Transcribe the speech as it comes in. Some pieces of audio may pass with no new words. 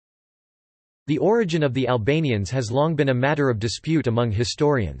The origin of the Albanians has long been a matter of dispute among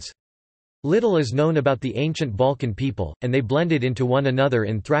historians. Little is known about the ancient Balkan people, and they blended into one another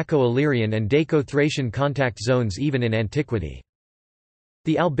in Thraco-Illyrian and Daco-Thracian contact zones even in antiquity.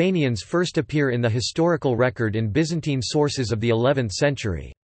 The Albanians first appear in the historical record in Byzantine sources of the 11th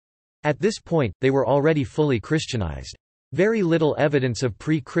century. At this point, they were already fully Christianized. Very little evidence of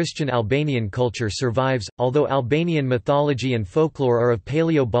pre-Christian Albanian culture survives, although Albanian mythology and folklore are of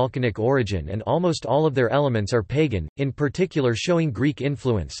Paleo-Balkanic origin and almost all of their elements are pagan, in particular showing Greek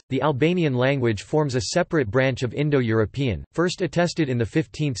influence. The Albanian language forms a separate branch of Indo-European, first attested in the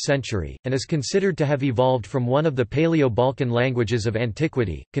 15th century, and is considered to have evolved from one of the Paleo-Balkan languages of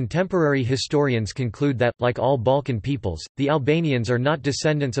antiquity. Contemporary historians conclude that, like all Balkan peoples, the Albanians are not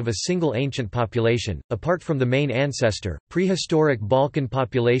descendants of a single ancient population, apart from the main ancestor. Prehistoric Balkan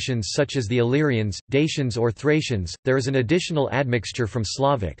populations such as the Illyrians, Dacians or Thracians, there is an additional admixture from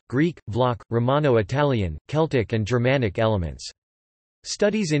Slavic, Greek, Vlach, Romano-Italian, Celtic and Germanic elements.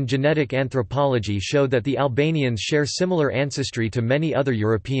 Studies in genetic anthropology show that the Albanians share similar ancestry to many other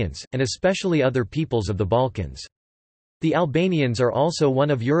Europeans, and especially other peoples of the Balkans. The Albanians are also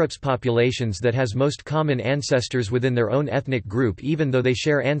one of Europe's populations that has most common ancestors within their own ethnic group even though they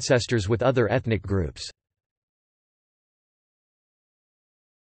share ancestors with other ethnic groups.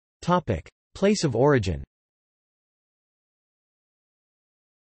 Place of origin.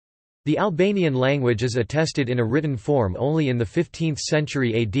 The Albanian language is attested in a written form only in the 15th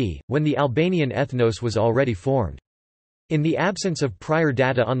century AD, when the Albanian ethnos was already formed. In the absence of prior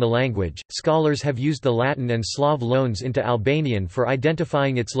data on the language, scholars have used the Latin and Slav loans into Albanian for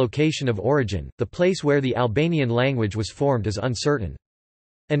identifying its location of origin. The place where the Albanian language was formed is uncertain.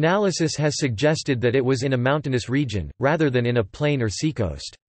 Analysis has suggested that it was in a mountainous region, rather than in a plain or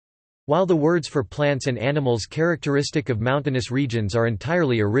seacoast. While the words for plants and animals characteristic of mountainous regions are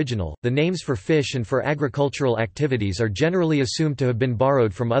entirely original, the names for fish and for agricultural activities are generally assumed to have been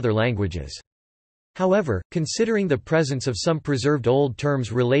borrowed from other languages. However, considering the presence of some preserved old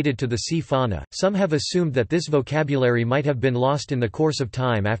terms related to the sea fauna, some have assumed that this vocabulary might have been lost in the course of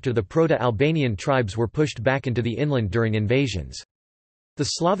time after the Proto-Albanian tribes were pushed back into the inland during invasions. The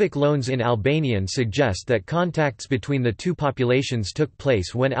Slavic loans in Albanian suggest that contacts between the two populations took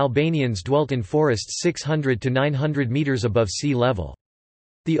place when Albanians dwelt in forests 600 to 900 meters above sea level.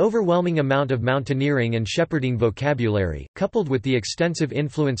 The overwhelming amount of mountaineering and shepherding vocabulary, coupled with the extensive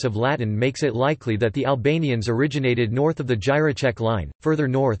influence of Latin, makes it likely that the Albanians originated north of the Jirachek line, further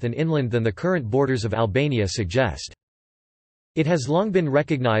north and inland than the current borders of Albania suggest. It has long been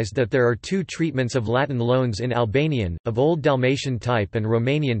recognized that there are two treatments of Latin loans in Albanian, of Old Dalmatian type and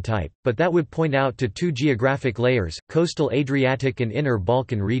Romanian type, but that would point out to two geographic layers, coastal Adriatic and inner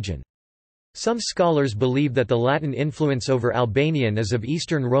Balkan region. Some scholars believe that the Latin influence over Albanian is of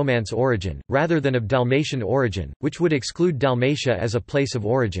Eastern Romance origin, rather than of Dalmatian origin, which would exclude Dalmatia as a place of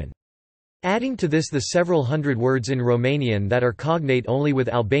origin. Adding to this the several hundred words in Romanian that are cognate only with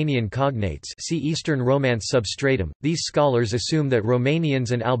Albanian cognates, see Eastern Romance substratum, these scholars assume that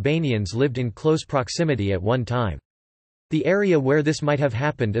Romanians and Albanians lived in close proximity at one time. The area where this might have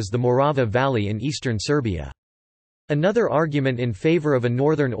happened is the Morava Valley in eastern Serbia. Another argument in favor of a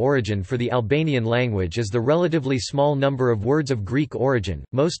northern origin for the Albanian language is the relatively small number of words of Greek origin,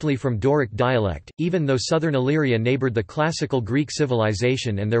 mostly from Doric dialect, even though southern Illyria neighbored the classical Greek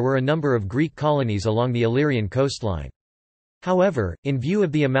civilization and there were a number of Greek colonies along the Illyrian coastline. However, in view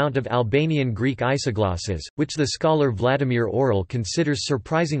of the amount of Albanian Greek isoglosses, which the scholar Vladimir Orel considers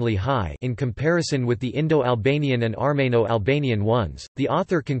surprisingly high in comparison with the Indo-Albanian and Armeno-Albanian ones, the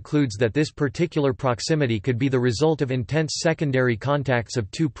author concludes that this particular proximity could be the result of intense secondary contacts of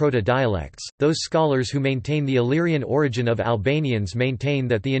two proto-dialects. Those scholars who maintain the Illyrian origin of Albanians maintain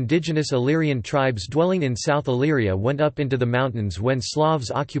that the indigenous Illyrian tribes dwelling in South Illyria went up into the mountains when Slavs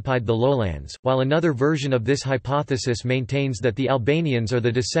occupied the lowlands, while another version of this hypothesis maintains that the Albanians are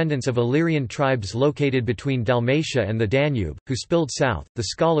the descendants of Illyrian tribes located between Dalmatia and the Danube, who spilled south. The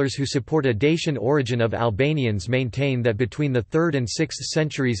scholars who support a Dacian origin of Albanians maintain that between the 3rd and 6th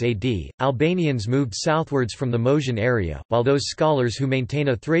centuries AD, Albanians moved southwards from the Mosian area, while those scholars who maintain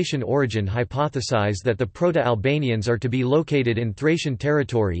a Thracian origin hypothesize that the Proto-Albanians are to be located in Thracian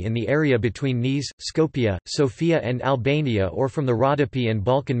territory in the area between Niš, Skopje, Sofia and Albania, or from the Rhodope and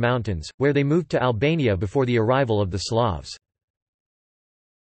Balkan Mountains, where they moved to Albania before the arrival of the Slavs.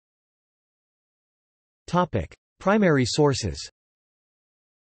 Primary sources.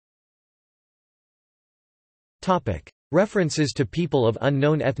 References to people of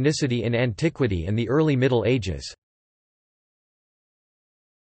unknown ethnicity in antiquity and the early Middle Ages.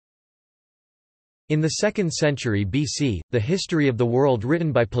 In the 2nd century BC, the History of the World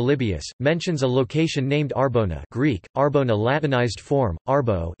written by Polybius, mentions a location named Arbona Greek, Arbona Latinized form,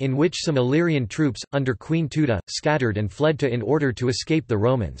 Arbo in which some Illyrian troops, under Queen Tuta, scattered and fled to in order to escape the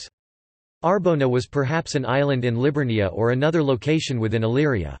Romans. Arbona was perhaps an island in Liburnia or another location within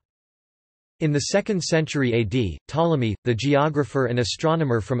Illyria. In the 2nd century AD, Ptolemy, the geographer and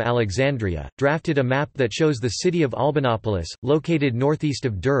astronomer from Alexandria, drafted a map that shows the city of Albanopolis, located northeast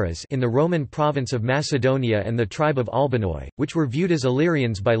of Duras in the Roman province of Macedonia, and the tribe of Albanoi, which were viewed as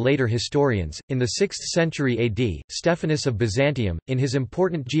Illyrians by later historians. In the 6th century AD, Stephanus of Byzantium, in his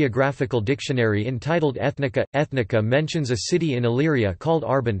important geographical dictionary entitled Ethnica, mentions a city in Illyria called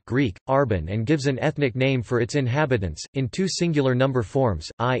Arban Greek, Arban, and gives an ethnic name for its inhabitants, in 2 singular number forms,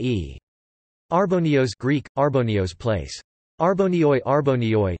 i.e. Arbonios Greek, Arbonios place.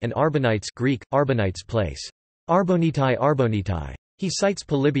 Arbonioi and Arbonites Greek, Arbonites place. Arbonitai. He cites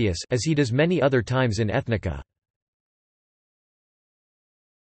Polybius as he does many other times in Ethnica.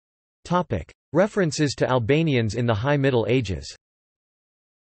 References to Albanians in the High Middle Ages.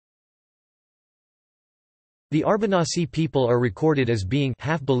 The Arbanasi people are recorded as being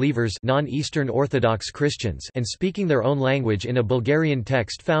half-believers, non-Eastern Orthodox Christians, and speaking their own language in a Bulgarian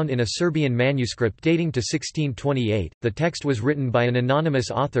text found in a Serbian manuscript dating to 1628. The text was written by an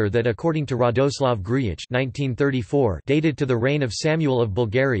anonymous author that, according to Radoslav Grujic (1934), dated to the reign of Samuel of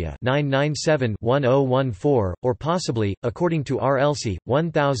Bulgaria (997–1014), or possibly, according to R. Elsie,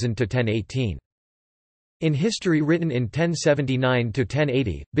 1000 to 1018. In history written in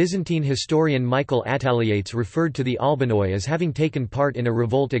 1079–1080, Byzantine historian Michael Attaliates referred to the Albanoi as having taken part in a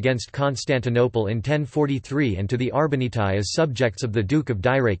revolt against Constantinople in 1043 and to the Arbonitai as subjects of the Duke of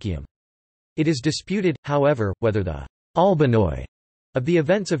Dyrrhachium. It is disputed, however, whether the Albanoi of the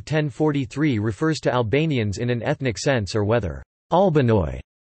events of 1043 refers to Albanians in an ethnic sense or whether Albanoi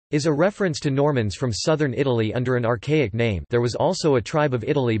is a reference to Normans from southern Italy under an archaic name. There was also a tribe of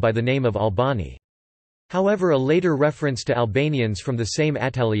Italy by the name of Albani. However, a later reference to Albanians from the same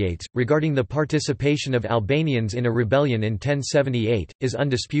Attaliates, regarding the participation of Albanians in a rebellion in 1078, is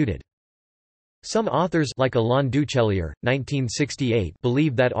undisputed. Some authors like Alain Duchelier, 1968,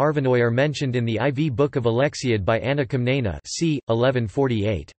 believe that Arvanoi are mentioned in the IV Book of Alexiad by Anna Komnena c.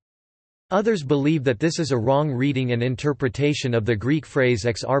 1148. Others believe that this is a wrong reading and interpretation of the Greek phrase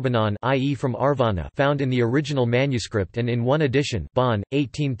ex Arbanon, i.e. from Arvana, found in the original manuscript and in one edition Bonn,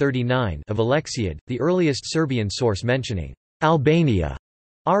 1839 of Alexiad, the earliest Serbian source mentioning Albania.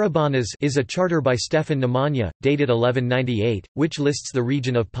 Arabanas is a charter by Stefan Nemanja, dated 1198, which lists the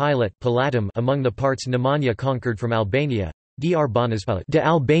region of Pilate Palatum among the parts Nemanja conquered from Albania, de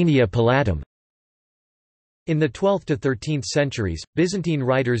Albania Palatum. In the 12th to 13th centuries, Byzantine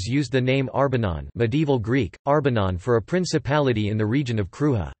writers used the name Arbanon, medieval Greek, Arbanon, for a principality in the region of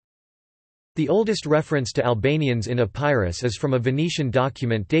Kruha. The oldest reference to Albanians in a papyrus is from a Venetian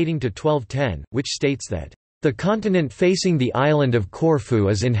document dating to 1210, which states that, "The continent facing the island of Corfu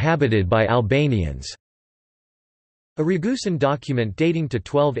is inhabited by Albanians." A Ragusan document dating to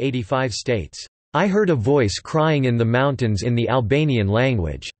 1285 states, "I heard a voice crying in the mountains in the Albanian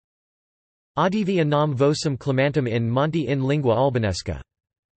language. Audivi a nam vocem clamantem in monti in lingua albanesca."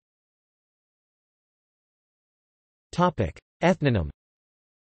 Ethnonym.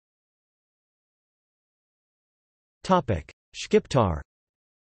 Shqiptar.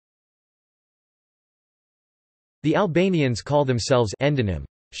 The Albanians call themselves endonym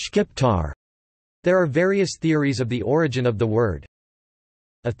Shqiptar. There are various theories of the origin of the word.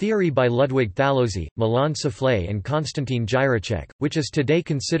 A theory by Ludwig Thalosi, Milan Soufflé and Konstantin Jiracek, which is today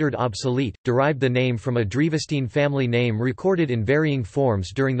considered obsolete, derived the name from a Drevestein family name recorded in varying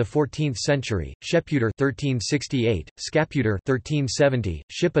forms during the 14th century: Sheputer 1368, Scaputer 1370,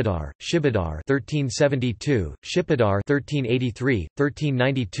 Shipidar, Shibidar 1372, Shipidar 1383,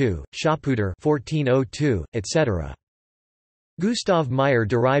 1392, Shaputer 1402, etc. Gustav Meyer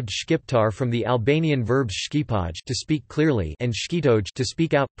derived Shqiptar from the Albanian verbs shkipaj to speak clearly and shkitoj to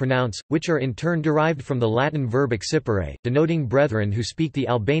speak out, pronounce, which are in turn derived from the Latin verb accipere, denoting brethren who speak the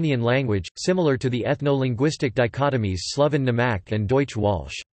Albanian language, similar to the ethno-linguistic dichotomies Sloven Namak and Deutsch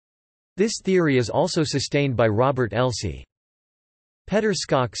Walsh. This theory is also sustained by Robert Elsie. Peter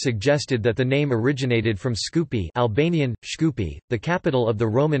Skok suggested that the name originated from Skupi, Albanian, Shkupi, the capital of the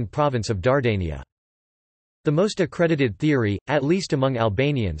Roman province of Dardania. The most accredited theory, at least among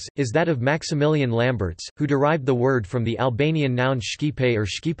Albanians, is that of Maximilian Lamberts, who derived the word from the Albanian noun shqipe or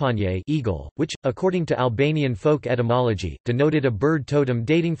shqipanje, eagle, which, according to Albanian folk etymology, denoted a bird totem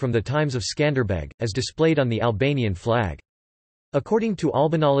dating from the times of Skanderbeg, as displayed on the Albanian flag. According to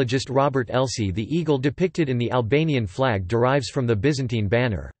albanologist Robert Elsie, the eagle depicted in the Albanian flag derives from the Byzantine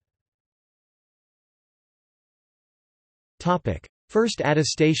banner. First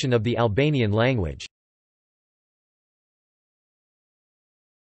attestation of the Albanian language.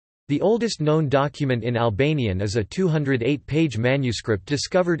 The oldest known document in Albanian is a 208-page manuscript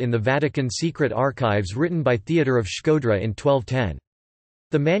discovered in the Vatican secret archives written by Theodore of Shkodra in 1210.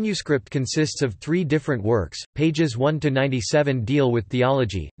 The manuscript consists of 3 different works. Pages 1 to 97 deal with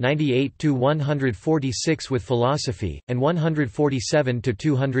theology, 98 to 146 with philosophy, and 147 to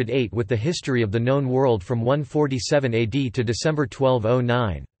 208 with the history of the known world from 147 AD to December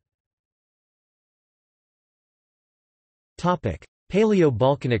 1209. Topic: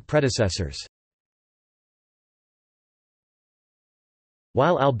 Paleo-Balkanic predecessors.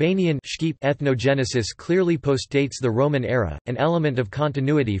 While Albanian ethnogenesis clearly postdates the Roman era, an element of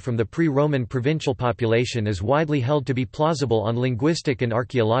continuity from the pre-Roman provincial population is widely held to be plausible on linguistic and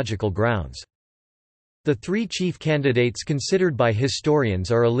archaeological grounds. The 3 chief candidates considered by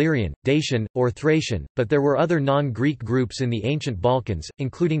historians are Illyrian, Dacian, or Thracian, but there were other non-Greek groups in the ancient Balkans,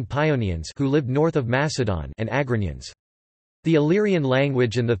 including Paeonians who lived north of Macedon and Agranians. The Illyrian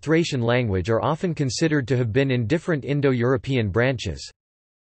language and the Thracian language are often considered to have been in different Indo-European branches.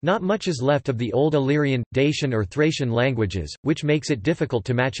 Not much is left of the Old Illyrian, Dacian or Thracian languages, which makes it difficult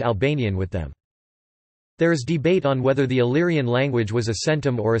to match Albanian with them. There is debate on whether the Illyrian language was a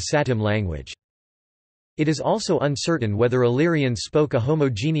centum or a satem language. It is also uncertain whether Illyrians spoke a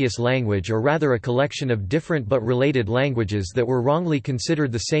homogeneous language or rather a collection of different but related languages that were wrongly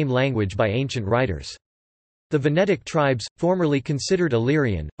considered the same language by ancient writers. The Venetic tribes, formerly considered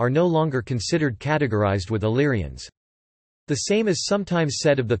Illyrian, are no longer considered categorized with Illyrians. The same is sometimes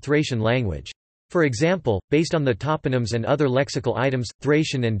said of the Thracian language. For example, based on the toponyms and other lexical items,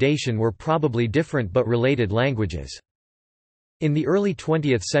 Thracian and Dacian were probably different but related languages. In the early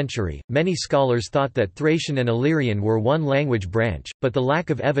 20th century, many scholars thought that Thracian and Illyrian were one language branch, but the lack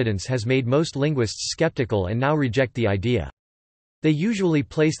of evidence has made most linguists skeptical and now reject the idea. They usually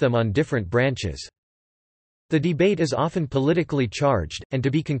place them on different branches. The debate is often politically charged, and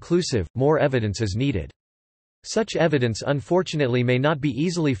to be conclusive, more evidence is needed. Such evidence unfortunately may not be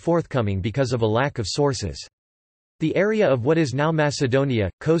easily forthcoming because of a lack of sources. The area of what is now Macedonia,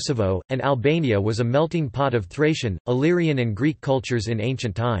 Kosovo, and Albania was a melting pot of Thracian, Illyrian and Greek cultures in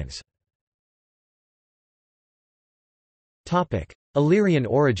ancient times. Illyrian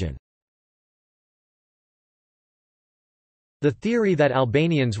origin. The theory that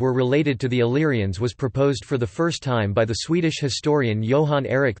Albanians were related to the Illyrians was proposed for the first time by the Swedish historian Johan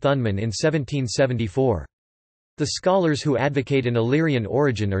Erik Thunman in 1774. The scholars who advocate an Illyrian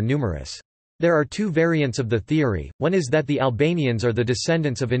origin are numerous. There are 2 variants of the theory. One is that the Albanians are the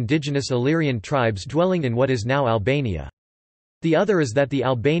descendants of indigenous Illyrian tribes dwelling in what is now Albania. The other is that the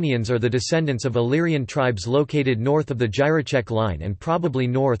Albanians are the descendants of Illyrian tribes located north of the Jirachek line and probably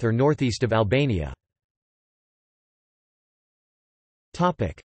north or northeast of Albania.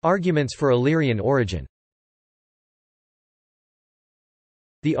 Arguments for Illyrian origin.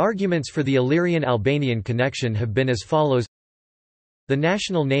 The arguments for the Illyrian-Albanian connection have been as follows. The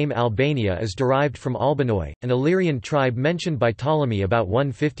national name Albania is derived from Albanoi, an Illyrian tribe mentioned by Ptolemy about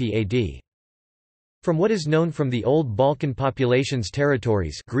 150 AD. From what is known from the old Balkan populations'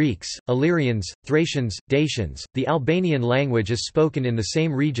 territories Greeks, Illyrians, Thracians, Dacians, the Albanian language is spoken in the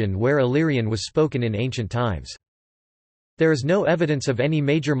same region where Illyrian was spoken in ancient times. There is no evidence of any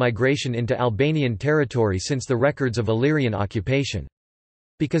major migration into Albanian territory since the records of Illyrian occupation.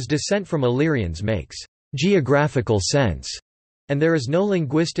 Because descent from Illyrians makes geographical sense, and there is no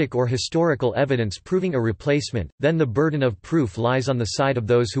linguistic or historical evidence proving a replacement, then the burden of proof lies on the side of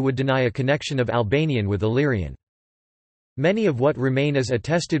those who would deny a connection of Albanian with Illyrian. Many of what remain as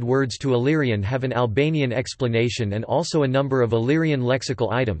attested words to Illyrian have an Albanian explanation, and also a number of Illyrian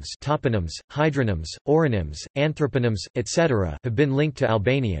lexical items, toponyms, hydronyms, oronyms, anthroponyms, etc., have been linked to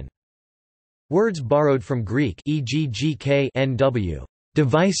Albanian. Words borrowed from Greek, e.g. gk nw,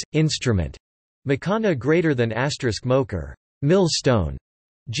 device, instrument, makana greater than asterisk moker, millstone,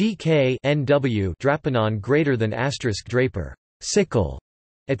 gk nw, drapanon greater than asterisk draper, sickle,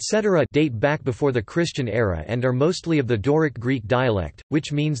 etc. date back before the Christian era and are mostly of the Doric Greek dialect,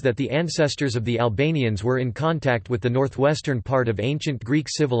 which means that the ancestors of the Albanians were in contact with the northwestern part of ancient Greek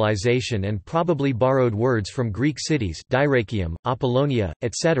civilization and probably borrowed words from Greek cities Dyrrhachium, Apollonia,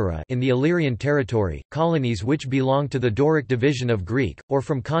 etc. in the Illyrian territory, colonies which belong to the Doric division of Greek, or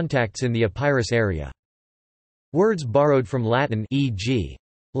from contacts in the Epirus area. Words borrowed from Latin, e.g.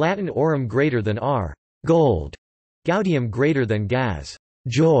 Latin aurum greater than r, gold, gaudium greater than gas,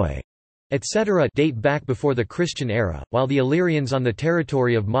 joy, etc. date back before the Christian era, while the Illyrians on the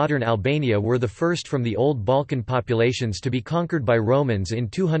territory of modern Albania were the first from the old Balkan populations to be conquered by Romans in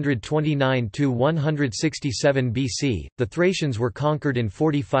 229–167 BC, the Thracians were conquered in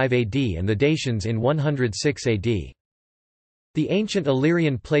 45 AD and the Dacians in 106 AD. The ancient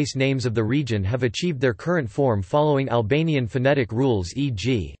Illyrian place names of the region have achieved their current form following Albanian phonetic rules,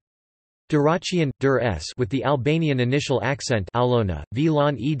 e.g. Dyrrhachian, dur-s with the Albanian initial accent Aulona,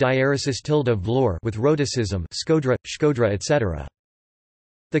 Vlon e diaresis tilde vlor with rhoticism Skodra, Shkodra etc.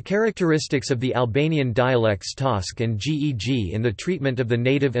 The characteristics of the Albanian dialects Tosk and Geg in the treatment of the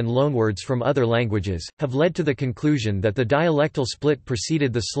native and loanwords from other languages, have led to the conclusion that the dialectal split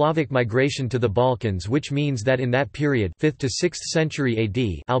preceded the Slavic migration to the Balkans, which means that in that period 5th to 6th century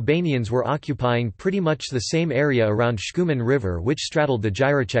AD Albanians were occupying pretty much the same area around Shkumen River which straddled the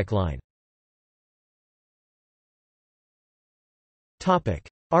Jirachek line.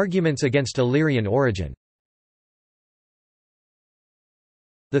 Arguments against Illyrian origin.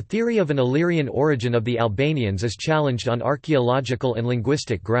 The theory of an Illyrian origin of the Albanians is challenged on archaeological and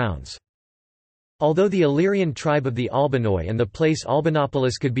linguistic grounds. Although the Illyrian tribe of the Albanoi and the place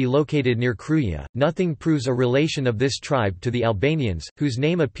Albanopolis could be located near Kruja, nothing proves a relation of this tribe to the Albanians, whose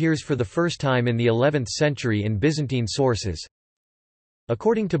name appears for the first time in the 11th century in Byzantine sources.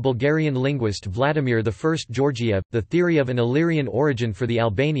 According to Bulgarian linguist Vladimir I Georgiev, the theory of an Illyrian origin for the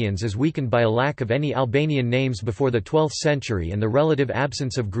Albanians is weakened by a lack of any Albanian names before the 12th century and the relative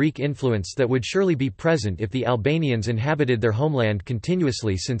absence of Greek influence that would surely be present if the Albanians inhabited their homeland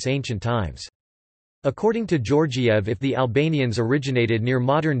continuously since ancient times. According to Georgiev, if the Albanians originated near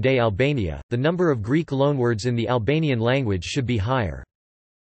modern-day Albania, the number of Greek loanwords in the Albanian language should be higher.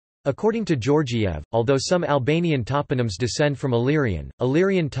 According to Georgiev, although some Albanian toponyms descend from Illyrian,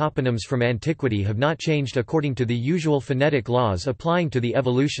 Illyrian toponyms from antiquity have not changed according to the usual phonetic laws applying to the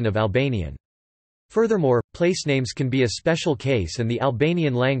evolution of Albanian. Furthermore, placenames can be a special case and the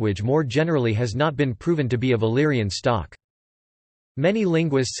Albanian language more generally has not been proven to be of Illyrian stock. Many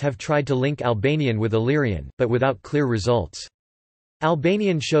linguists have tried to link Albanian with Illyrian, but without clear results.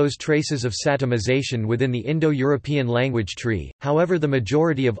 Albanian shows traces of Satemization within the Indo-European language tree, however the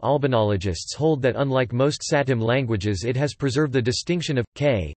majority of Albanologists hold that unlike most Satem languages it has preserved the distinction of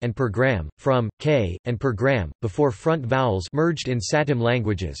k and per gram, from k and per gram, before front vowels merged in Satem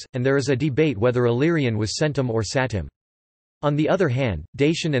languages, and there is a debate whether Illyrian was Centum or Satem. On the other hand,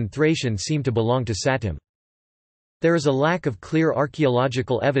 Dacian and Thracian seem to belong to Satem. There is a lack of clear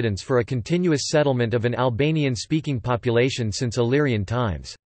archaeological evidence for a continuous settlement of an Albanian-speaking population since Illyrian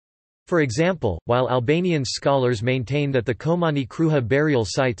times. For example, while Albanian scholars maintain that the Komani Kruja burial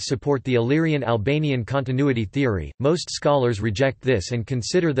sites support the Illyrian-Albanian continuity theory, most scholars reject this and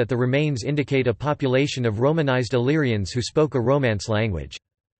consider that the remains indicate a population of Romanized Illyrians who spoke a Romance language.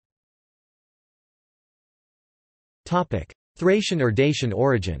 Thracian or Dacian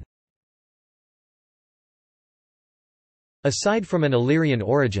origin. Aside from an Illyrian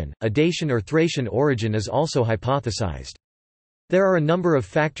origin, a Dacian or Thracian origin is also hypothesized. There are a number of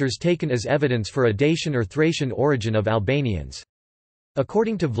factors taken as evidence for a Dacian or Thracian origin of Albanians.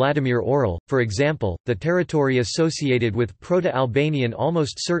 According to Vladimir Orel, for example, the territory associated with Proto-Albanian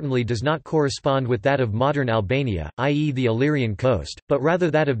almost certainly does not correspond with that of modern Albania, i.e. the Illyrian coast, but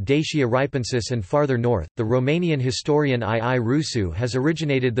rather that of Dacia Ripensis and farther north. The Romanian historian I. Rusu has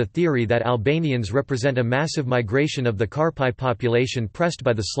originated the theory that Albanians represent a massive migration of the Karpai population pressed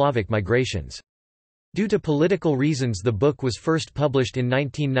by the Slavic migrations. Due to political reasons the book was first published in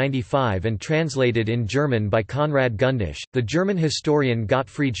 1995 and translated in German by Konrad Gundisch. The German historian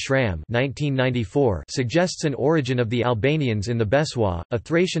Gottfried Schramm (1994) suggests an origin of the Albanians in the Besawa, a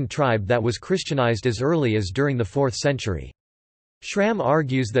Thracian tribe that was Christianized as early as during the 4th century. Schramm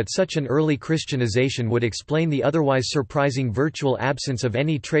argues that such an early Christianization would explain the otherwise surprising virtual absence of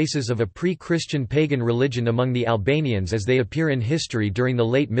any traces of a pre-Christian pagan religion among the Albanians as they appear in history during the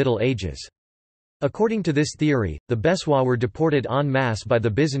late Middle Ages. According to this theory, the Besawa were deported en masse by the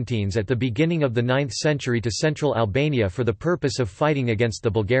Byzantines at the beginning of the 9th century to central Albania for the purpose of fighting against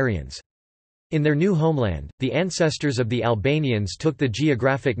the Bulgarians. In their new homeland, the ancestors of the Albanians took the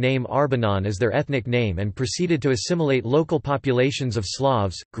geographic name Arbanon as their ethnic name and proceeded to assimilate local populations of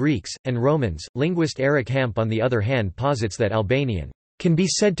Slavs, Greeks, and Romans. Linguist Eric Hamp, on the other hand, posits that Albanian can be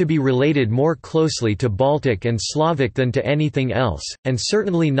said to be related more closely to Baltic and Slavic than to anything else, and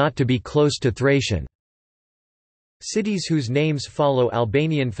certainly not to be close to Thracian. Cities whose names follow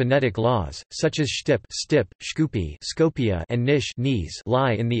Albanian phonetic laws, such as Shtip, Shkupi, Skopje, and Niš,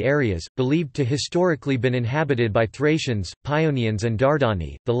 lie in the areas believed to historically been inhabited by Thracians, Paeonians, and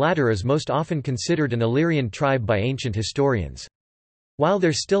Dardani. The latter is most often considered an Illyrian tribe by ancient historians. While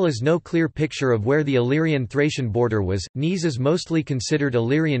there still is no clear picture of where the Illyrian-Thracian border was, Niš is mostly considered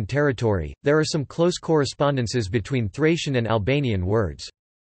Illyrian territory. There are some close correspondences between Thracian and Albanian words.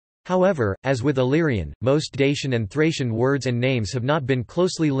 However, as with Illyrian, most Dacian and Thracian words and names have not been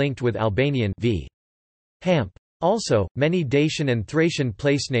closely linked with Albanian v. Hamp. Also, many Dacian and Thracian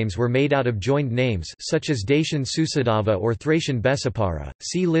placenames were made out of joined names such as Dacian Susedava or Thracian Besipara.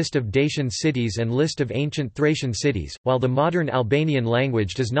 See List of Dacian cities and List of ancient Thracian cities. While the modern Albanian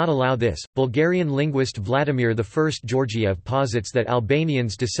language does not allow this, Bulgarian linguist Vladimir I Georgiev posits that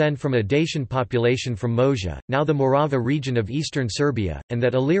Albanians descend from a Dacian population from Mosia, now the Morava region of eastern Serbia, and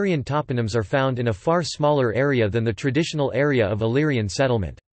that Illyrian toponyms are found in a far smaller area than the traditional area of Illyrian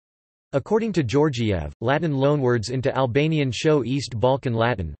settlement. According to Georgiev, Latin loanwords into Albanian show East Balkan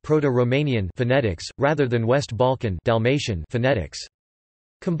Latin Proto-Romanian phonetics, rather than West Balkan Dalmatian phonetics.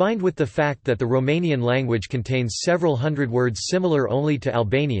 Combined with the fact that the Romanian language contains several hundred words similar only to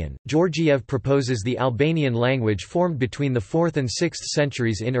Albanian, Georgiev proposes the Albanian language formed between the 4th and 6th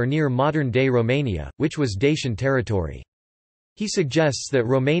centuries in or near modern-day Romania, which was Dacian territory. He suggests that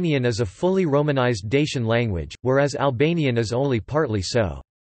Romanian is a fully Romanized Dacian language, whereas Albanian is only partly so.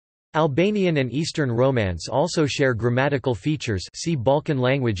 Albanian and Eastern Romance also share grammatical features, see Balkan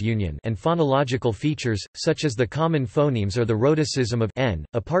language union, and phonological features, such as the common phonemes or the rhotacism of n.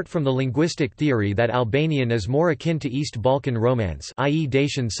 Apart from the linguistic theory that Albanian is more akin to East Balkan Romance, i.e.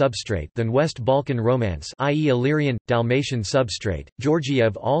 Dacian substrate, than West Balkan Romance, i.e. Illyrian, Dalmatian substrate,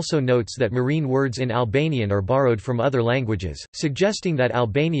 Georgiev also notes that marine words in Albanian are borrowed from other languages, suggesting that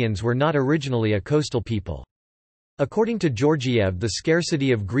Albanians were not originally a coastal people. According to Georgiev, the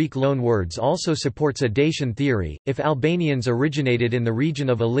scarcity of Greek loanwords also supports a Dacian theory. If Albanians originated in the region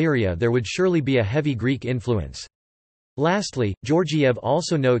of Illyria, there would surely be a heavy Greek influence. Lastly, Georgiev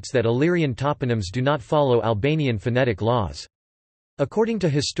also notes that Illyrian toponyms do not follow Albanian phonetic laws. According to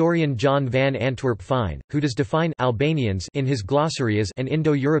historian John van Antwerp Fine, who does define Albanians in his glossary as an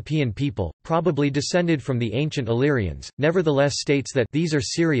Indo-European people, probably descended from the ancient Illyrians, nevertheless states that these are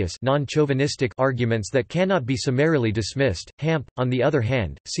serious non-chauvinistic arguments that cannot be summarily dismissed. Hamp, on the other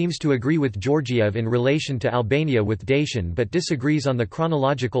hand, seems to agree with Georgiev in relation to Albania with Dacian but disagrees on the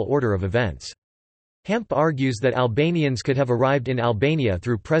chronological order of events. Hamp argues that Albanians could have arrived in Albania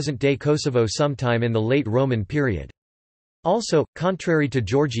through present-day Kosovo sometime in the late Roman period. Also, contrary to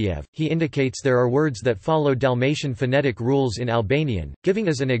Georgiev, he indicates there are words that follow Dalmatian phonetic rules in Albanian, giving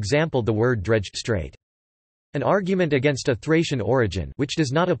as an example the word dredged straight. An argument against a Thracian origin, which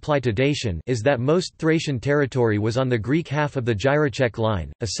does not apply to Dacian, is that most Thracian territory was on the Greek half of the Gyrachek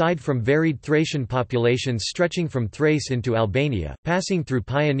line. Aside from varied Thracian populations stretching from Thrace into Albania, passing through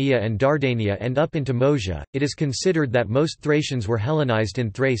Paeania and Dardania and up into Mosia, it is considered that most Thracians were Hellenized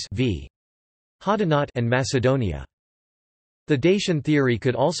in Thrace v. Hodenot and Macedonia. The Dacian theory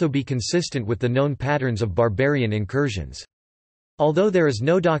could also be consistent with the known patterns of barbarian incursions. Although there is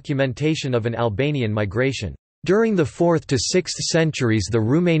no documentation of an Albanian migration, during the 4th to 6th centuries the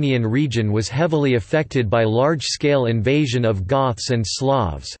Romanian region was heavily affected by large-scale invasion of Goths and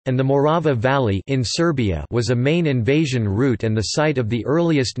Slavs, and the Morava Valley in Serbia was a main invasion route and the site of the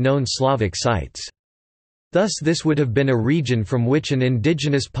earliest known Slavic sites. Thus this would have been a region from which an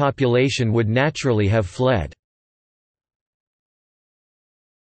indigenous population would naturally have fled.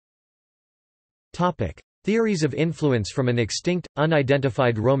 Theories of influence from an extinct,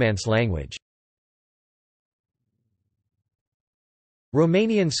 unidentified Romance language.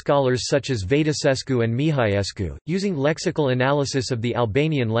 Romanian scholars such as Vaidesescu and Mihaescu, using lexical analysis of the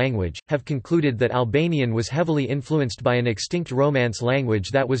Albanian language, have concluded that Albanian was heavily influenced by an extinct Romance language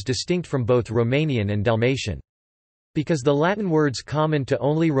that was distinct from both Romanian and Dalmatian. Because the Latin words common to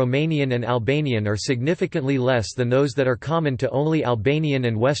only Romanian and Albanian are significantly less than those that are common to only Albanian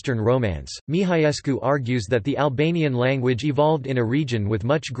and Western Romance, Mihaescu argues that the Albanian language evolved in a region with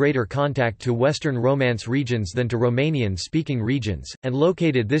much greater contact to Western Romance regions than to Romanian-speaking regions, and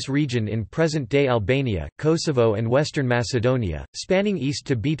located this region in present-day Albania, Kosovo and Western Macedonia, spanning east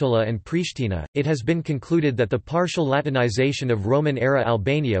to Bitola and Pristina. It has been concluded that the partial Latinization of Roman-era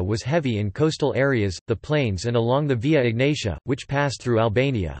Albania was heavy in coastal areas, the plains and along the Via Ignatia, which passed through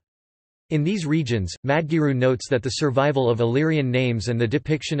Albania. In these regions, Madgiru notes that the survival of Illyrian names and the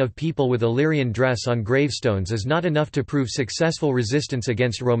depiction of people with Illyrian dress on gravestones is not enough to prove successful resistance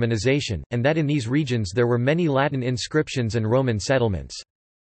against Romanization, and that in these regions there were many Latin inscriptions and Roman settlements.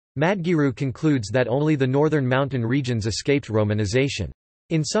 Madgiru concludes that only the northern mountain regions escaped Romanization.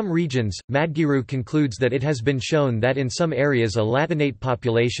 In some regions, Madgiru concludes that it has been shown that in some areas a Latinate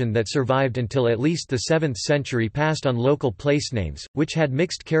population that survived until at least the 7th century passed on local placenames, which had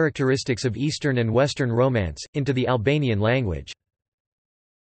mixed characteristics of Eastern and Western Romance, into the Albanian language.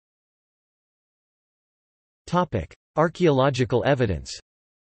 Archaeological evidence.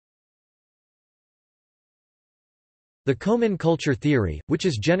 The Koman culture theory, which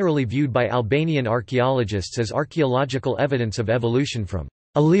is generally viewed by Albanian archaeologists as archaeological evidence of evolution from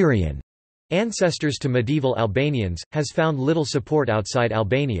Illyrian ancestors to medieval Albanians, has found little support outside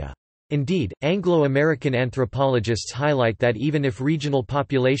Albania. Indeed, Anglo-American anthropologists highlight that even if regional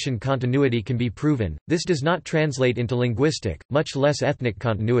population continuity can be proven, this does not translate into linguistic, much less ethnic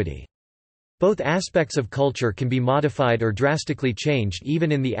continuity. Both aspects of culture can be modified or drastically changed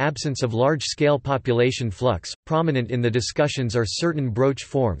even in the absence of large-scale population flux. Prominent in the discussions are certain brooch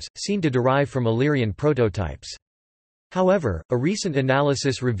forms, seen to derive from Illyrian prototypes. However, a recent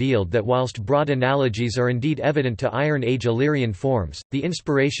analysis revealed that whilst broad analogies are indeed evident to Iron Age Illyrian forms, the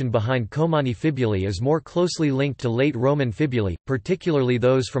inspiration behind Komani fibulae is more closely linked to late Roman fibulae, particularly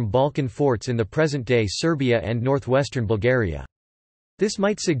those from Balkan forts in the present-day Serbia and northwestern Bulgaria. This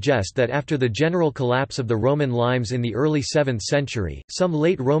might suggest that after the general collapse of the Roman limes in the early 7th century, some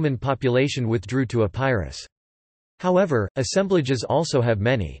late Roman population withdrew to Epirus. However, assemblages also have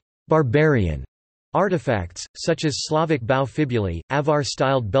many «barbarian» artifacts, such as Slavic bow fibulae,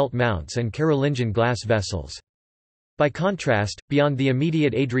 Avar-styled belt mounts and Carolingian glass vessels. By contrast, beyond the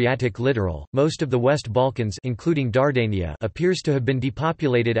immediate Adriatic littoral, most of the West Balkans including Dardania appears to have been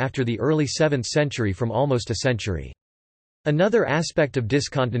depopulated after the early 7th century from almost a century. Another aspect of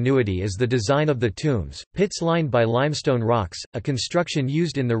discontinuity is the design of the tombs, pits lined by limestone rocks, a construction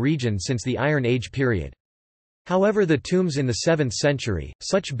used in the region since the Iron Age period. However, the tombs in the 7th century,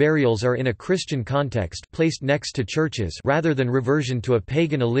 such burials are in a Christian context placed next to churches rather than reversion to a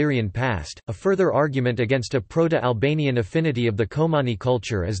pagan Illyrian past. A further argument against a Proto-Albanian affinity of the Komani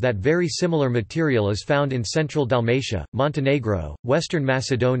culture is that very similar material is found in central Dalmatia, Montenegro, western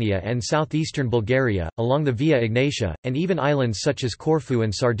Macedonia and southeastern Bulgaria, along the Via Egnatia, and even islands such as Corfu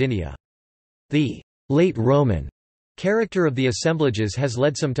and Sardinia. The late Roman character of the assemblages has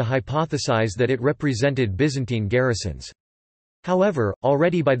led some to hypothesize that it represented Byzantine garrisons. However,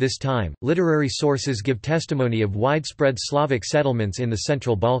 already by this time, literary sources give testimony of widespread Slavic settlements in the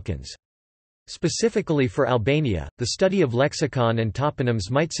Central Balkans. Specifically for Albania, the study of lexicon and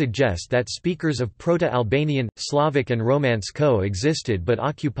toponyms might suggest that speakers of Proto-Albanian, Slavic and Romance co-existed but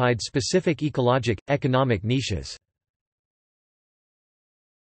occupied specific ecologic, economic niches.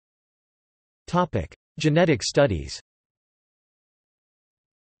 Genetic studies.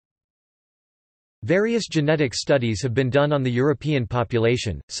 Various genetic studies have been done on the European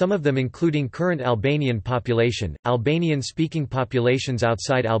population, some of them including current Albanian population, Albanian-speaking populations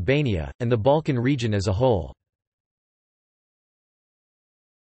outside Albania, and the Balkan region as a whole.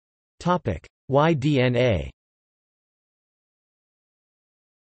 Y-DNA.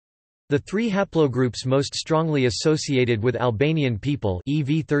 The three haplogroups most strongly associated with Albanian people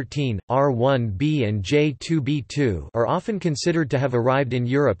EV13, R1b and J2b2 are often considered to have arrived in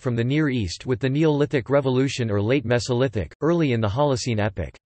Europe from the Near East with the Neolithic Revolution or Late Mesolithic, early in the Holocene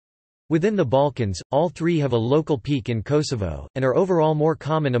epoch. Within the Balkans, all three have a local peak in Kosovo, and are overall more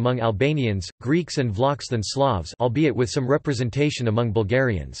common among Albanians, Greeks and Vlachs than Slavs, albeit with some representation among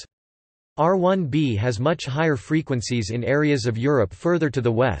Bulgarians. R1b has much higher frequencies in areas of Europe further to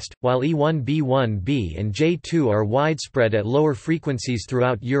the west, while E1b1b and J2 are widespread at lower frequencies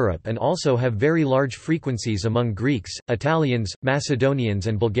throughout Europe and also have very large frequencies among Greeks, Italians, Macedonians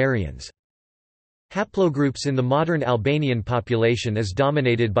and Bulgarians. Haplogroups in the modern Albanian population is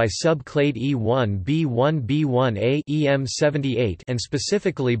dominated by subclade E1b1b1a EM78 and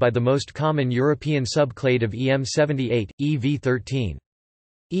specifically by the most common European subclade of EM78, EV13.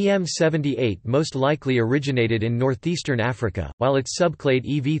 EM78 most likely originated in northeastern Africa, while its subclade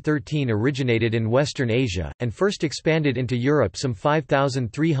EV13 originated in Western Asia, and first expanded into Europe some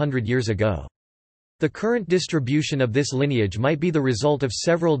 5,300 years ago. The current distribution of this lineage might be the result of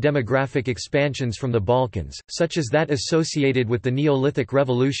several demographic expansions from the Balkans, such as that associated with the Neolithic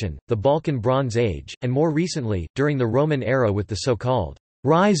Revolution, the Balkan Bronze Age, and more recently, during the Roman era with the so-called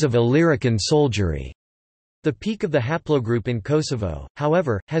rise of Illyrican soldiery. The peak of the haplogroup in Kosovo,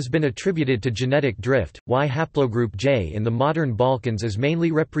 however, has been attributed to genetic drift. Y haplogroup J in the modern Balkans is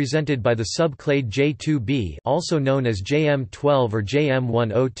mainly represented by the subclade J2b, also known as JM12 or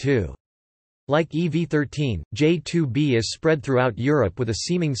JM102. Like EV13, J2b is spread throughout Europe with a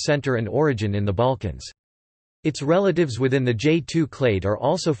seeming center and origin in the Balkans. Its relatives within the J2 clade are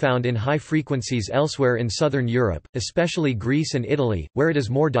also found in high frequencies elsewhere in southern Europe, especially Greece and Italy, where it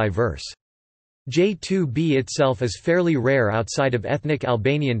is more diverse. J2b itself is fairly rare outside of ethnic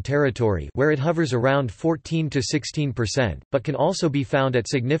Albanian territory where it hovers around 14 to 16%, but can also be found at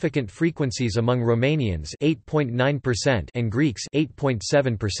significant frequencies among Romanians 8.9% and Greeks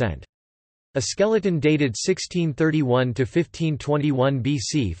 8.7%. A skeleton dated 1631 to 1521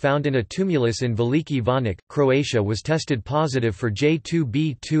 BC found in a tumulus in Veliki Vanic, Croatia was tested positive for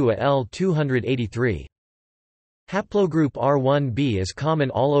J2B2Al283. Haplogroup R1b is common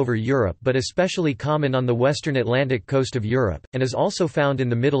all over Europe but especially common on the western Atlantic coast of Europe, and is also found in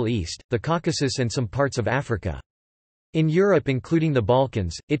the Middle East, the Caucasus and some parts of Africa. In Europe including the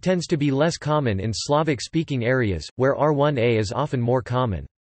Balkans, it tends to be less common in Slavic-speaking areas, where R1a is often more common.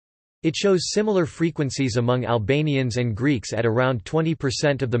 It shows similar frequencies among Albanians and Greeks at around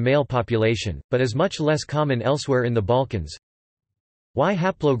 20% of the male population, but is much less common elsewhere in the Balkans. Y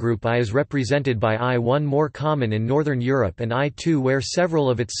haplogroup I is represented by I1 more common in Northern Europe and I2 where several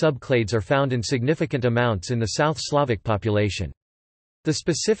of its subclades are found in significant amounts in the South Slavic population. The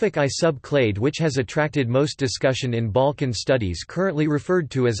specific I subclade which has attracted most discussion in Balkan studies currently referred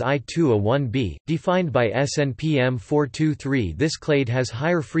to as I2A1b, defined by SNPM 423. This clade has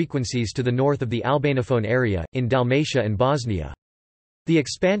higher frequencies to the north of the Albanophone area, in Dalmatia and Bosnia. The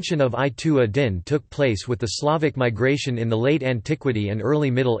expansion of I2A din took place with the Slavic migration in the late antiquity and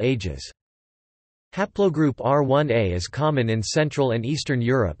early Middle Ages. Haplogroup R1a is common in Central and Eastern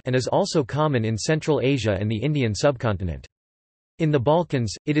Europe and is also common in Central Asia and the Indian subcontinent. In the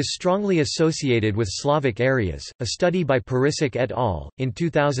Balkans, it is strongly associated with Slavic areas. A study by Perisic et al. In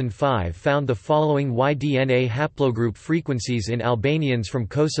 2005 found the following Y-DNA haplogroup frequencies in Albanians from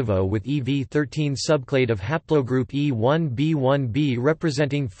Kosovo with EV13 subclade of haplogroup E1b1b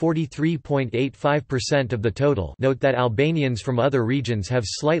representing 43.85% of the total. Note that Albanians from other regions have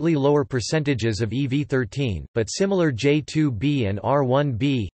slightly lower percentages of EV13, but similar J2b and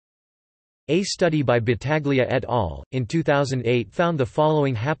R1b. A study by Battaglia et al. In 2008 found the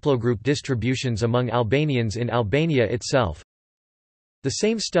following haplogroup distributions among Albanians in Albania itself. The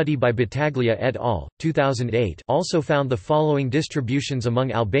same study by Battaglia et al. 2008 also found the following distributions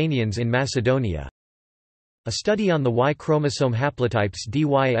among Albanians in Macedonia. A study on the Y chromosome haplotypes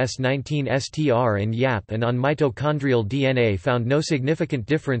DYS19STR and YAP and on mitochondrial DNA found no significant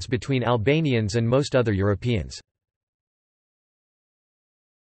difference between Albanians and most other Europeans.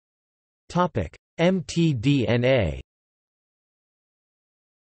 mtDNA.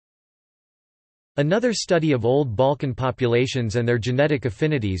 Another study of old Balkan populations and their genetic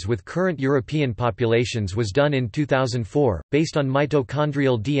affinities with current European populations was done in 2004, based on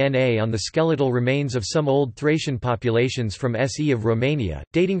mitochondrial DNA on the skeletal remains of some old Thracian populations from SE of Romania,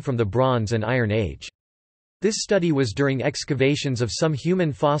 dating from the Bronze and Iron Age. This study was during excavations of some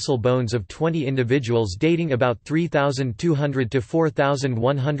human fossil bones of 20 individuals dating about 3,200 to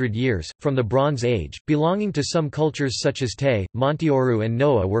 4,100 years, from the Bronze Age, belonging to some cultures such as Te, Monteoru and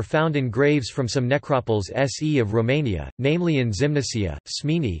Noa were found in graves from some necropoles SE of Romania, namely in Zimnicia,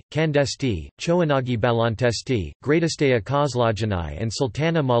 Smini, Kandesti, Choanagi Balantesti, Greatestea Kozlogeni and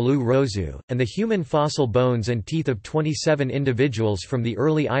Sultana Malu Rozu, and the human fossil bones and teeth of 27 individuals from the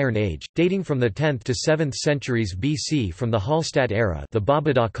early Iron Age, dating from the 10th to 7th centuries BC from the Hallstatt era, the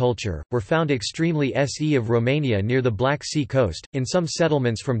Babada culture, were found extremely SE of Romania near the Black Sea coast, in some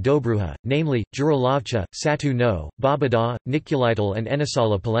settlements from Dobruja, namely, Jurilovca, Satu No, Babada, Niculital and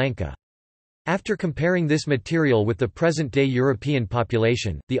Enisala Palanka. After comparing this material with the present-day European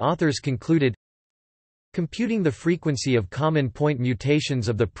population, the authors concluded, computing the frequency of common point mutations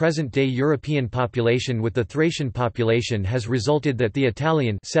of the present-day European population with the Thracian population has resulted that the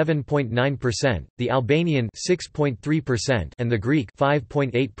Italian 7.9%, the Albanian 6.3%, and the Greek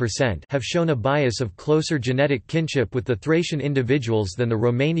 5.8% have shown a bias of closer genetic kinship with the Thracian individuals than the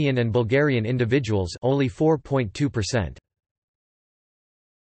Romanian and Bulgarian individuals, only 4.2%.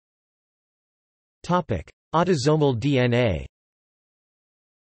 Topic: Autosomal DNA.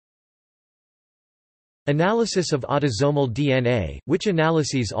 Analysis of autosomal DNA, which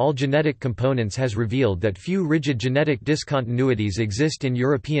analyses all genetic components, has revealed that few rigid genetic discontinuities exist in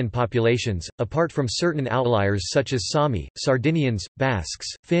European populations, apart from certain outliers such as Sami, Sardinians, Basques,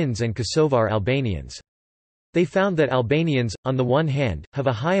 Finns and Kosovar Albanians. They found that Albanians, on the one hand, have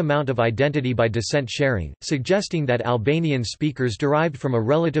a high amount of identity by descent sharing, suggesting that Albanian speakers derived from a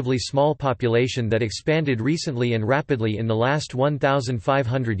relatively small population that expanded recently and rapidly in the last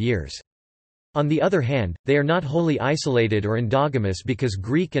 1,500 years. On the other hand, they are not wholly isolated or endogamous because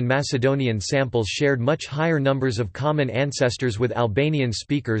Greek and Macedonian samples shared much higher numbers of common ancestors with Albanian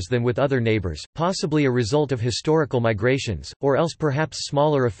speakers than with other neighbors, possibly a result of historical migrations, or else perhaps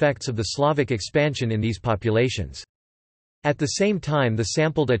smaller effects of the Slavic expansion in these populations. At the same time, the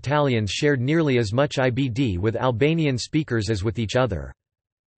sampled Italians shared nearly as much IBD with Albanian speakers as with each other.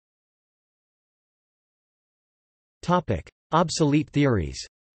 Obsolete theories.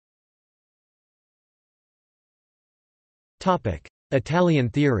 Italian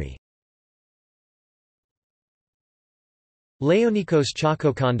theory. Leonikos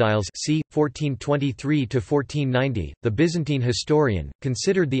Chakokondyles c. 1423–1490, the Byzantine historian,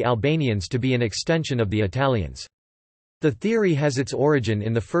 considered the Albanians to be an extension of the Italians. The theory has its origin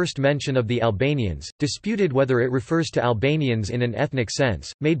in the first mention of the Albanians, disputed whether it refers to Albanians in an ethnic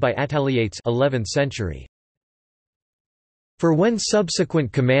sense, made by Attaliates 11th century. For when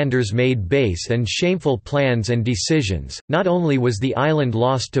subsequent commanders made base and shameful plans and decisions, not only was the island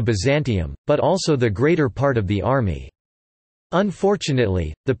lost to Byzantium, but also the greater part of the army.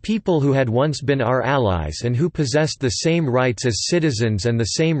 Unfortunately, the people who had once been our allies and who possessed the same rights as citizens and the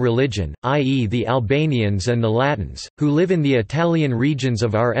same religion, i.e. the Albanians and the Latins, who live in the Italian regions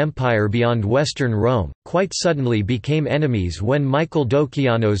of our empire beyond western Rome, quite suddenly became enemies when Michael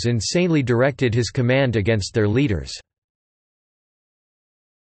Dokianos insanely directed his command against their leaders.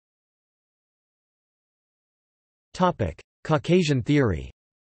 Caucasian theory.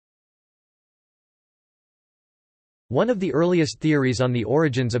 One of the earliest theories on the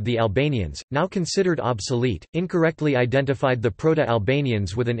origins of the Albanians, now considered obsolete, incorrectly identified the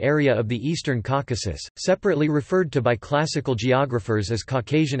Proto-Albanians with an area of the Eastern Caucasus, separately referred to by classical geographers as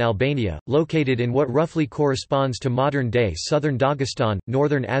Caucasian Albania, located in what roughly corresponds to modern-day southern Dagestan,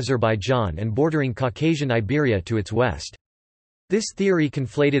 northern Azerbaijan and bordering Caucasian Iberia to its west. This theory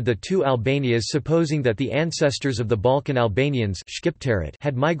conflated the two Albanias, supposing that the ancestors of the Balkan Albanians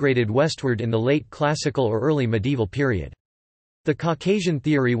had migrated westward in the late classical or early medieval period. The Caucasian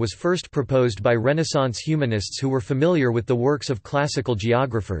theory was first proposed by Renaissance humanists who were familiar with the works of classical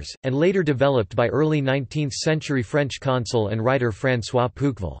geographers, and later developed by early 19th-century French consul and writer François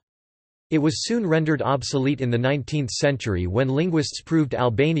Pouqueville. It was soon rendered obsolete in the 19th century when linguists proved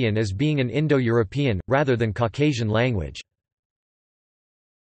Albanian as being an Indo-European, rather than Caucasian language.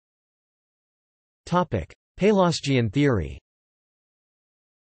 Pelasgian theory.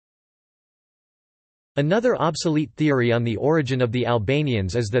 Another obsolete theory on the origin of the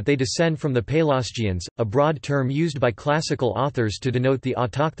Albanians is that they descend from the Pelasgians, a broad term used by classical authors to denote the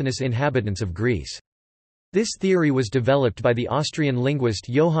autochthonous inhabitants of Greece. This theory was developed by the Austrian linguist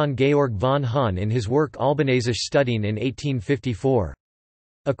Johann Georg von Hahn in his work Albanesisch Studien in 1854.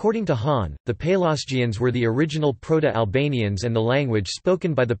 According to Hahn, the Pelasgians were the original Proto-Albanians and the language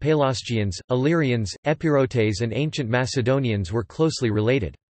spoken by the Pelasgians, Illyrians, Epirotes and ancient Macedonians were closely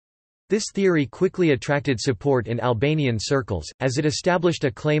related. This theory quickly attracted support in Albanian circles, as it established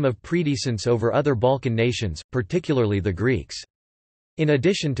a claim of predecessence over other Balkan nations, particularly the Greeks. In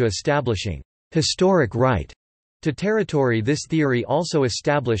addition to establishing historic right to territory, this theory also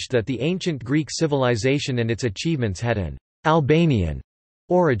established that the ancient Greek civilization and its achievements had an Albanian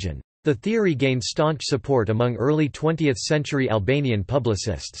origin. The theory gained staunch support among early 20th-century Albanian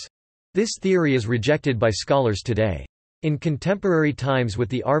publicists. This theory is rejected by scholars today. In contemporary times with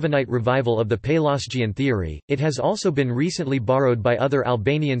the Arvanite revival of the Pelasgian theory, it has also been recently borrowed by other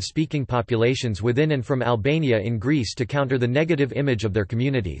Albanian-speaking populations within and from Albania in Greece to counter the negative image of their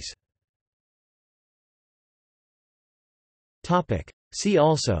communities. See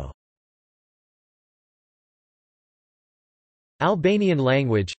also: Albanian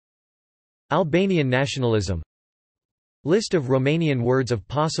language, Albanian nationalism, list of Romanian words of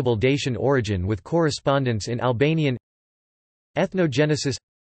possible Dacian origin with correspondence in Albanian, ethnogenesis,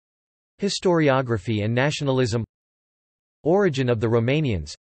 historiography and nationalism, origin of the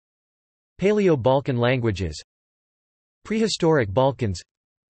Romanians, Paleo-Balkan languages, prehistoric Balkans.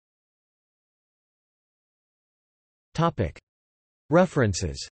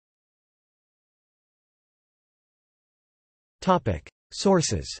 References.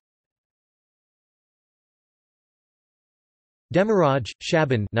 Sources. Demiraj,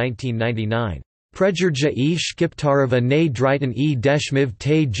 Shaban 1999. Pređerja e Shqiptarëve ne drejtën e dëshmive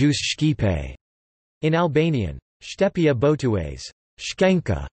te gjysë shqipe. In Albanian. Shtepia Botues.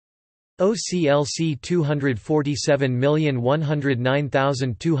 Shkenka. OCLC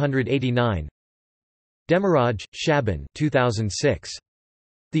 247109289. Demiraj, Shaban 2006.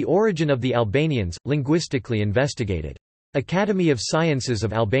 The Origin of the Albanians, Linguistically Investigated. Academy of Sciences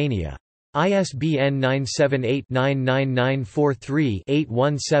of Albania. ISBN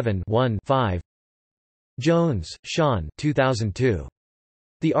 978-99943-817-1-5. Jones, Sean 2002.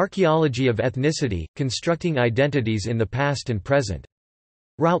 The Archaeology of Ethnicity, Constructing Identities in the Past and Present.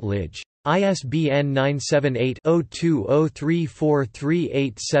 Routledge. ISBN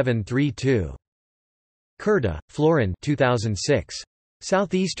 978-0203438732. Kurda, Florin 2006.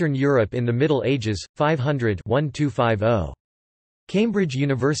 Southeastern Europe in the Middle Ages, 500-1250. Cambridge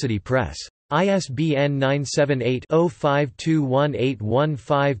University Press. ISBN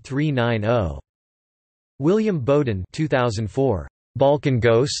 978-0521815390. William Bowden 2004. Balkan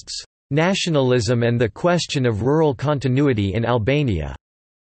Ghosts? Nationalism and the Question of Rural Continuity in Albania",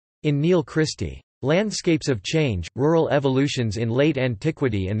 in Neil Christie. Landscapes of Change, Rural Evolutions in Late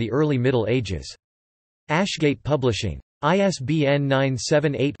Antiquity and the Early Middle Ages. Ashgate Publishing. ISBN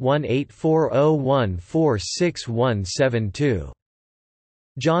 978-1840146172.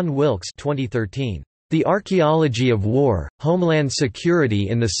 John Wilkes 2013. The Archaeology of War, Homeland Security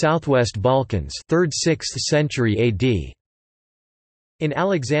in the Southwest Balkans 3rd–6th century AD. In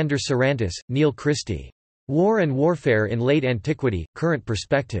Alexander Sarantis, Neil Christie. War and Warfare in Late Antiquity, Current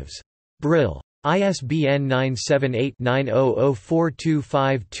Perspectives. Brill. ISBN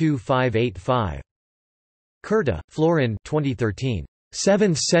 978-9004252585. Kurta, Florin 2013.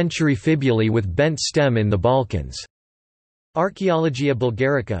 7th Century Fibulae with Bent Stem in the Balkans. Archaeologia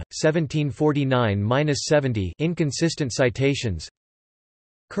Bulgarica, 1749–70 Inconsistent citations.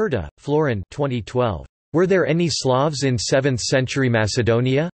 Kurta, Florin 2012. Were there any Slavs in 7th century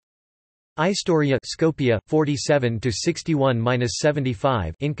Macedonia? Istoria Skopje,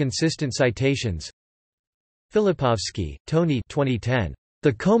 47–61–75 Inconsistent citations. Filipovsky, Tony 2010.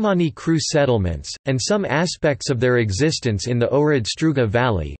 The Komani Kru settlements, and some aspects of their existence in the Ohrid Struga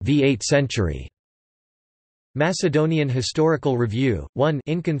Valley v8th century. Macedonian Historical Review, 1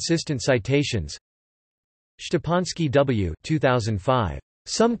 Inconsistent citations. Stepansky W. 2005.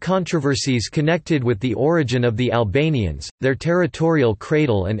 Some controversies connected with the origin of the Albanians, their territorial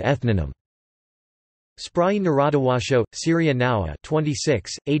cradle and ethnonym. Sprayi Narodowosho, Syria Nowa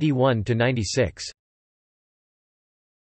 26, 81–96.